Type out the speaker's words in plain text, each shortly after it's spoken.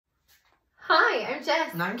Hi, I'm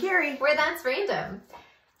Jess. And I'm Keri. Where That's Random.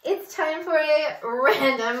 It's time for a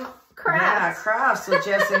random craft. Yeah, crafts with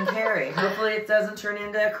Jess and Keri. Hopefully it doesn't turn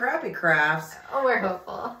into crappy crafts. Oh, we're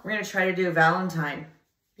hopeful. We're going to try to do Valentine.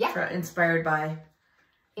 Yeah. Inspired by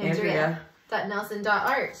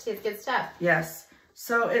Andrea.Nelson.art. She has good stuff. Yes.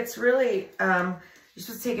 So it's really, you're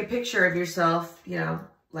supposed to take a picture of yourself, you know,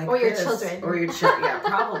 like or your this. children. Or your children. Yeah,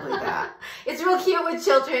 probably that. It's real cute with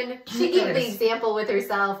children. She gave the example with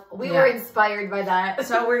herself. We were inspired by that.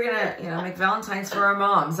 So we're going to, you know, make Valentines for our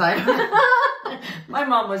moms. My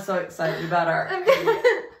mom was so excited about our I'm cardinal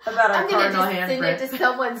gonna just handprint. send it to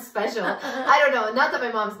someone special. I don't know. Not that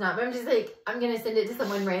my mom's not, but I'm just like, I'm going to send it to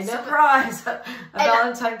someone random. Surprise! A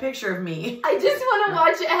Valentine picture of me. I just want to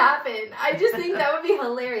watch it happen. I just think that would be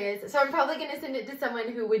hilarious. So I'm probably going to send it to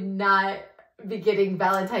someone who would not be getting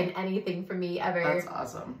Valentine anything from me ever. That's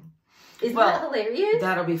awesome. Isn't that hilarious?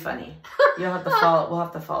 That'll be funny. You'll have to follow. We'll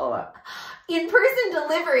have to follow up. In-person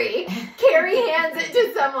delivery. Keri hands it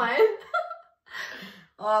to someone.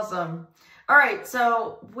 Awesome. All right,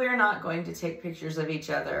 so we're not going to take pictures of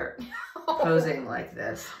each other posing like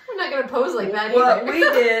this. I'm not going to pose like that What either. we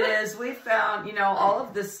did is we found, you know, all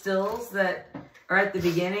of the stills that are at the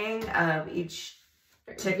beginning of each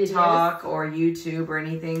TikTok or YouTube or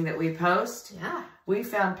anything that we post. Yeah. We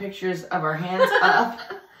found pictures of our hands up,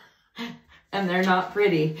 and they're not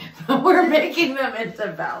pretty. But we're making them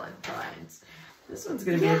into Valentines. This one's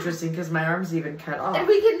going to be interesting because my arm's even cut off. And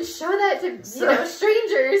we can show that to, you know,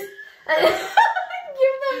 strangers. Give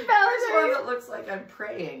them Valentines. There's one that looks like I'm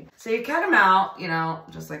praying. So you cut them out, you know,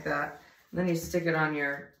 just like that. And then you stick it on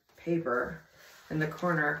your paper in the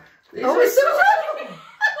corner. These are so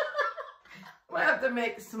I have to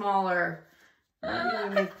make smaller. How do you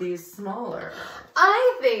make these smaller?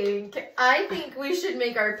 I think we should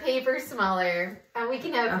make our paper smaller, and we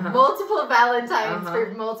can have multiple Valentines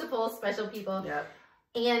for multiple special people. Yep.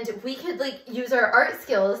 And we could like use our art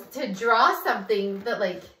skills to draw something that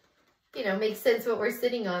like, you know, makes sense what we're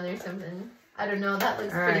sitting on or something. I don't know. That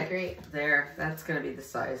looks pretty great. There, that's gonna be the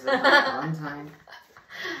size of my Valentine.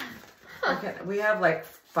 Okay, we have like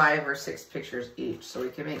 5 or 6 pictures each, so we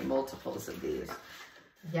can make multiples of these.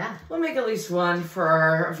 Yeah. We'll make at least one for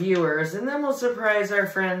our viewers, and then we'll surprise our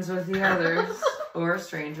friends with the others. Or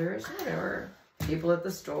strangers, whatever. People at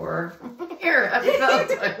the store. Here, happy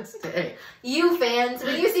Valentine's Day. You fans,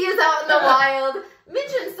 when you see us out in the wild,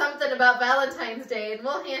 mention something about Valentine's Day, and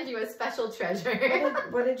we'll hand you a special treasure.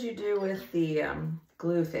 What did you do with the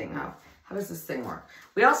glue thing? How does this thing work?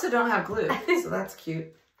 We also don't have glue, so that's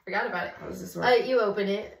cute. Forgot about it. How does this work? You open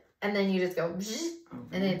it, and then you just go,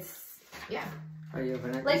 and it's, yeah. Oh, you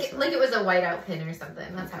open it like it was a whiteout pin or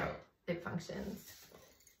something. That's how it functions.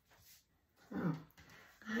 Oh.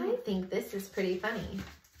 I think this is pretty funny.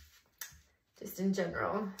 Just in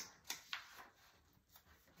general.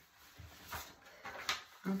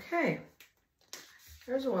 Okay.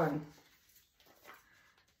 There's one.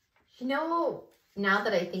 You know, now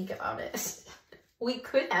that I think about it, we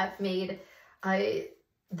could have made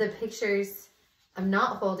the pictures of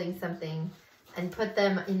not holding something and put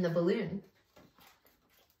them in the balloon.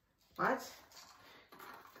 What?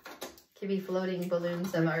 Could be floating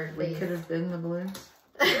balloons of our We face. could have been the balloons.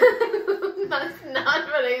 That's not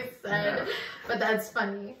what I said, but that's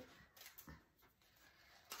funny.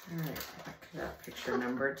 All right, back to that picture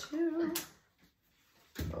number 2.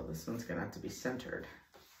 Oh, this one's gonna have to be centered.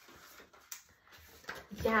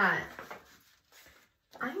 Yeah.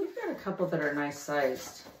 We've got a couple that are nice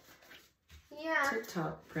sized. Yeah.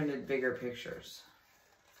 TikTok printed bigger pictures.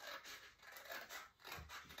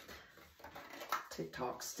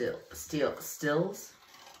 TikTok stills.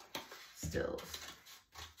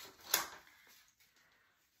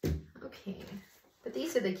 Okay. But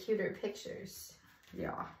these are the cuter pictures.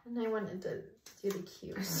 Yeah. And I wanted to do the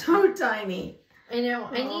cute one. So tiny. I know.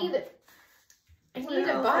 I need a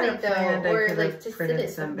body though, or like to sit at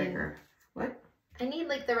something bigger. What? I need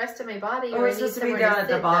like the rest of my body. Oh, or it's I need supposed to be somewhere down at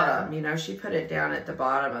the sit, bottom. though. You know, she put it down at the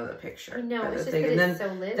bottom of the picture. I know. It's just and that it's so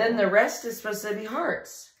little. Then the rest is supposed to be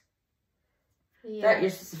hearts. Yeah. That you're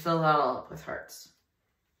supposed to fill that all up with hearts.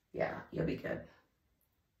 Yeah, you'll be good.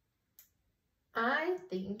 I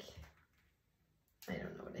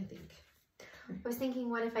don't know what I think. I was thinking,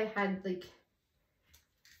 what if I had like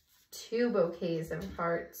 2 bouquets of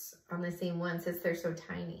hearts on the same one since they're so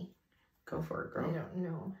tiny? Go for it, girl. I don't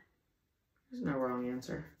know. There's no wrong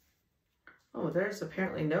answer. Oh, there's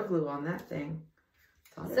apparently no glue on that thing.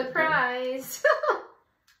 Surprise!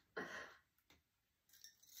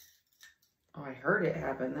 Oh, I heard it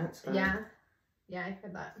happen. That's fine. Yeah. Yeah, I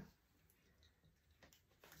heard that.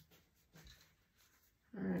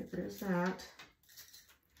 All right, there's that.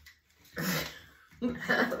 Thumbs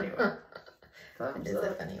It is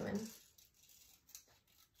a up. funny one.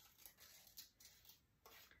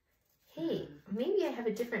 Hey, maybe I have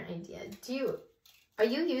a different idea. Are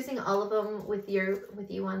you using all of them with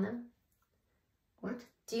you on them? What?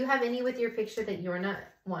 Do you have any with your picture that you're not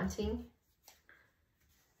wanting?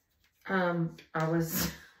 I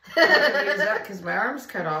was gonna use that because my arm's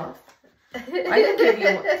cut off. I can give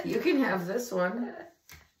you. You can have this one.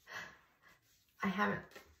 I have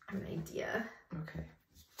an idea. Okay.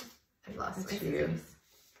 I lost my That's you. scissors.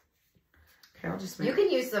 Okay, I'll just make. You can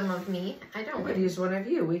use some of me. I don't I could mind. use one of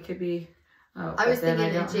you. We could be. Oh, I was but then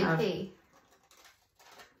thinking a don't have- JK.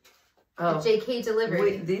 Oh, A JK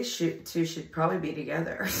delivery. these two should probably be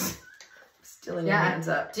together. Still in your Yeah. hands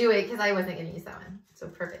up. Do it, because I wasn't going to use that one. So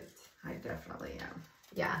perfect. I definitely am.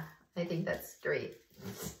 Yeah, I think that's great.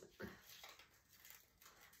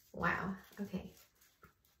 Wow. Okay.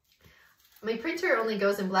 My printer only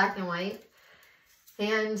goes in black and white,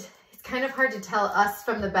 and it's kind of hard to tell us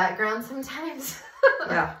from the background sometimes.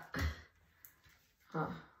 Yeah. Huh.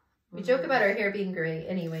 We joke about our hair being gray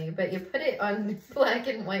anyway, but you put it on black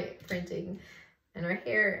and white printing, and our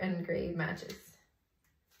hair and gray matches.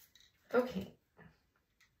 Okay.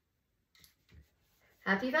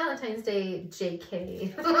 Happy Valentine's Day,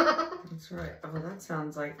 JK. That's right. Oh, that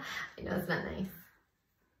sounds like I know it's not nice,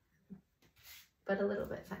 but a little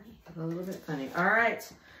bit funny. a little bit funny. All right.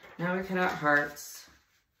 Now we cut out hearts.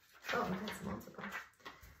 Oh, that's multiple.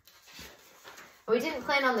 We didn't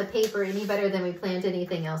plan on the paper any better than we planned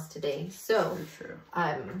anything else today. So, For true.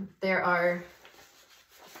 there are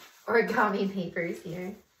origami papers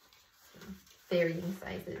here, varying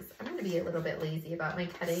sizes. I'm going to be a little bit lazy about my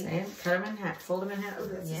cutting. Same. Cut them in half. Fold them in half. Oh,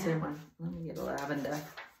 that's Yeah. the same one. Let me get a lavender.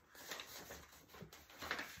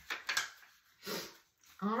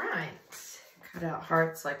 All right. Cut out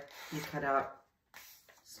hearts like you cut out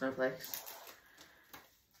snowflakes.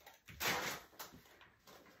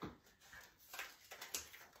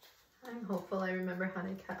 I'm hopeful I remember how to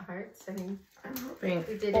cut hearts. I mean, I'm hoping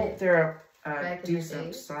we did it they're a back in the decent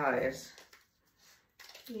day. size.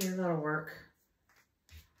 Yeah, that'll work.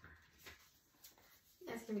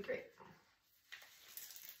 That's going to be great.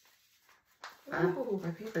 My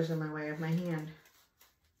paper's in my way of my hand.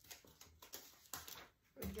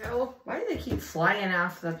 There we go. Why do they keep flying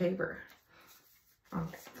off the paper? Oh,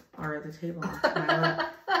 or the table. My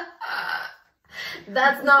lap.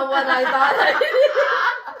 That's not what I thought.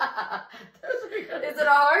 Is it a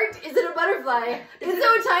heart? Is it a butterfly? It's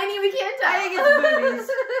so tiny we can't tell. I think it's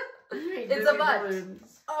boobies. It's a butt.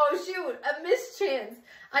 Balloons. Oh shoot, a mischance.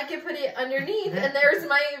 I could put it underneath and there's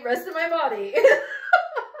my rest of my body.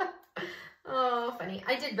 Oh, funny.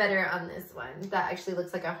 I did better on this one. That actually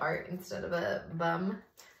looks like a heart instead of a bum.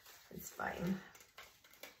 It's fine.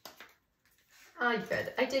 Oh,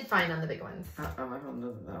 good. I did fine on the big ones. Oh, I don't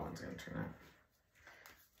know that that one's going to turn out.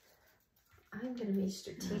 I'm going to be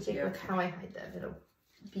strategic Yeah, with okay. how I hide them. It'll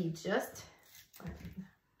be just fine.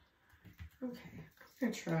 Okay, I'm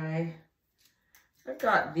going to try. I've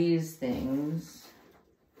got these things.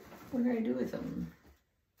 What do I do with them?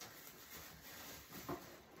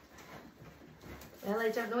 Well, I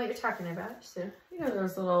don't know what you're talking about, so. You know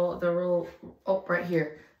those little, oh, right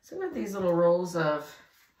here. So I've got these little rolls of,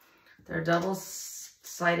 they're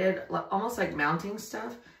double-sided, almost like mounting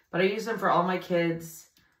stuff, but I use them for all my kids'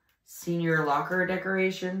 senior locker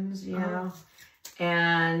decorations, you know,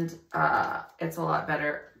 and it's a lot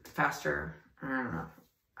better, faster. I don't know.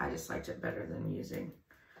 I just liked it better than using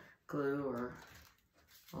glue or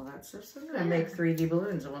all that stuff. So I'm going to make 3D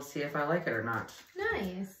balloons and we'll see if I like it or not.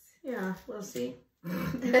 Nice. Yeah, we'll see.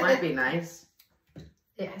 It might be nice.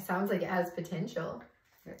 It sounds like it has potential.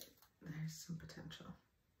 There's some potential.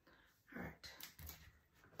 All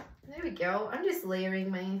right. There we go. I'm just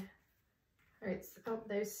layering my hearts. Oh,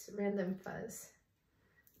 there's random fuzz.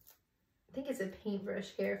 I think it's a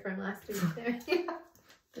paintbrush hair from last week there.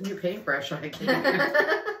 The new paintbrush I can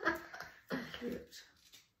use.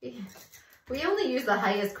 Yeah. We only use the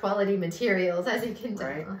highest quality materials, as you can tell.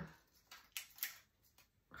 Right.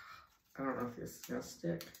 I don't know if this is going to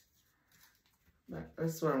stick. But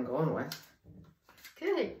this is what I'm going with.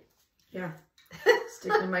 Good. Yeah.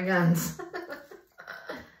 Sticking to my guns.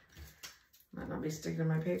 Might not be sticking to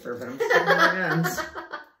my paper, but I'm sticking to my guns.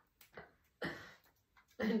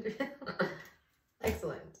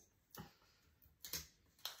 Excellent.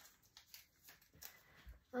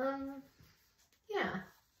 Yeah.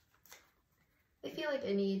 I feel like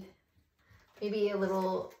I need maybe a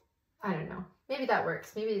little, I don't know. Maybe that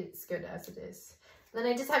works. Maybe it's good as it is. And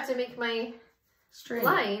then I just have to make my String.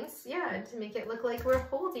 lines, yeah, to make it look like we're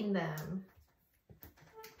holding them.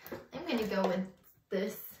 I'm going to go with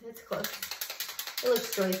this. It's close. It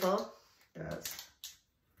looks joyful. It does.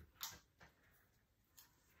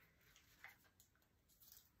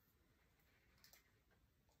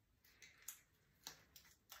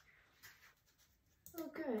 Oh,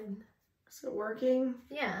 good. Is it working?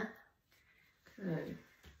 Yeah. Good.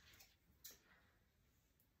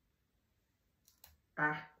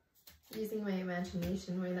 Ah. Using my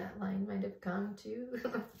imagination where that line might have gone to.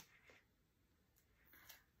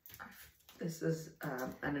 This is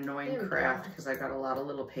an annoying craft because I got a lot of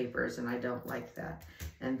little papers and I don't like that.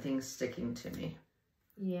 And things sticking to me.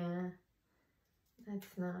 Yeah. That's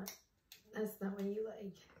not what you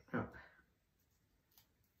like. Nope.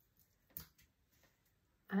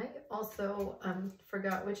 I also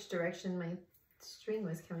forgot which direction my string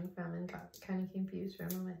was coming from and got kind of confused for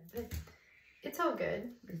a moment. But it's all good.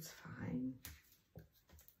 It's fine.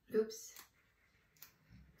 Oops.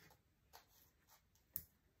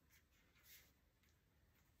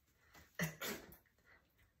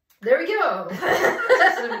 There we go.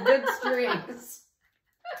 Some good strings.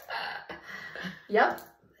 Yep.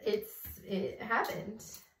 It happened.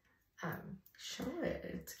 Show it.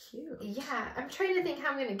 It's cute. Yeah. I'm trying to think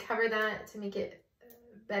how I'm going to cover that to make it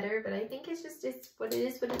better, but I think it's what it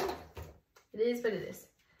is, what it is. It is what it is.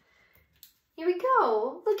 Here we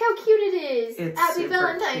go. Look how cute it is. It's Happy super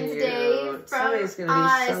Valentine's cute. Day from Somebody's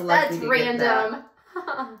gonna be so lucky That's to random. Get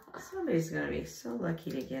that. Somebody's going to be so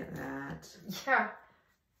lucky to get that. Yeah.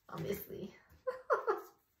 Obviously.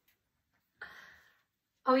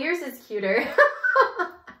 Oh, yours is cuter.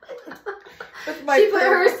 She put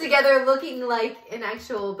hers together looking like an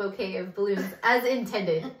actual bouquet of balloons as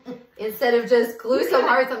intended instead of just glue some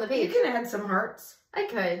hearts on the page. You can add some hearts. I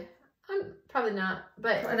could. I'm probably not,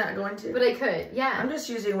 but I'm not going to. But I could, yeah. I'm just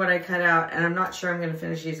using what I cut out, and I'm not sure I'm going to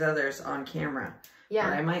finish these others on camera. Yeah.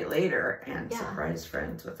 But I might later and surprise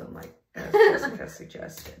friends with them, like as Jessica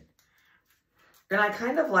suggested. And I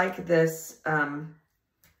kind of like this.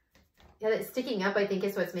 Yeah, that sticking up, I think,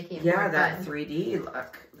 is what's making it yeah, more that fun. 3D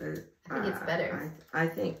look. I think it's better. I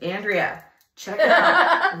think, Andrea, check it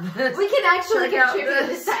out. We can actually Check out contribute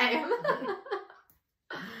this time.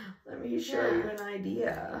 Let me show you an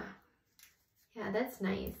idea. Yeah, that's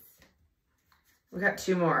nice. We got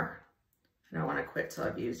 2 more. I don't want to quit till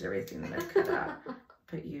I've used everything that I've cut out.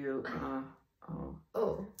 But you,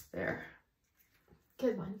 Oh, there.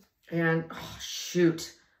 good one. And, oh,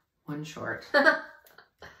 shoot, 1 short.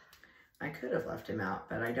 I could have left him out,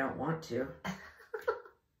 but I don't want to.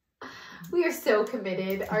 We are so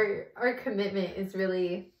committed. Our commitment is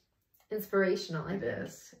really inspirational, I think. It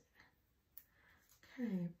is.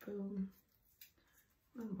 Okay, boom.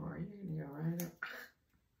 1 more. You're going to go right up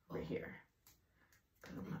over here.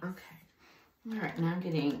 Boom. Okay. All right, now I'm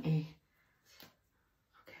getting a...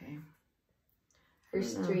 Okay. Her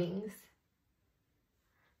strings.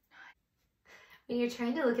 When you're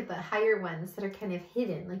trying to look at the higher ones that are kind of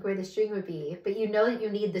hidden, like where the string would be, but you know that you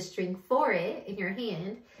need the string for it in your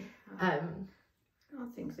hand. I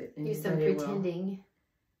don't think that do some anybody pretending.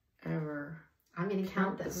 will ever I'm going to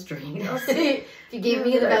count them. the strings. If you gave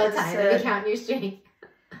me the Valentine, let me count your string.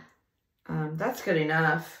 That's good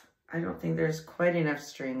enough. I don't think there's quite enough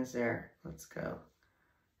strings there. Let's go.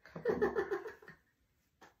 A couple more.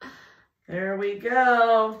 There we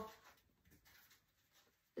go.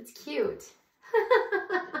 It's cute.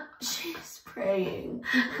 She's praying.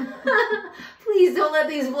 Please don't let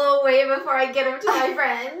these blow away before I get them to my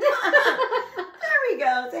friend. There we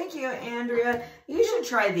go. Thank you, Andrea. You should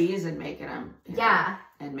try these and making them. Yeah.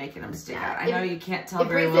 And making them stick out. I know you can't tell it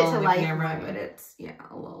very brings it well to on the life camera, more. but it's, yeah,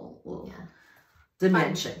 a little Yeah.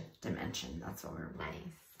 dimension. Dimension. That's what we're Nice.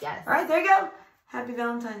 Yes. All right, there you go. Happy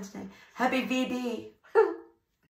Valentine's Day. Happy VB.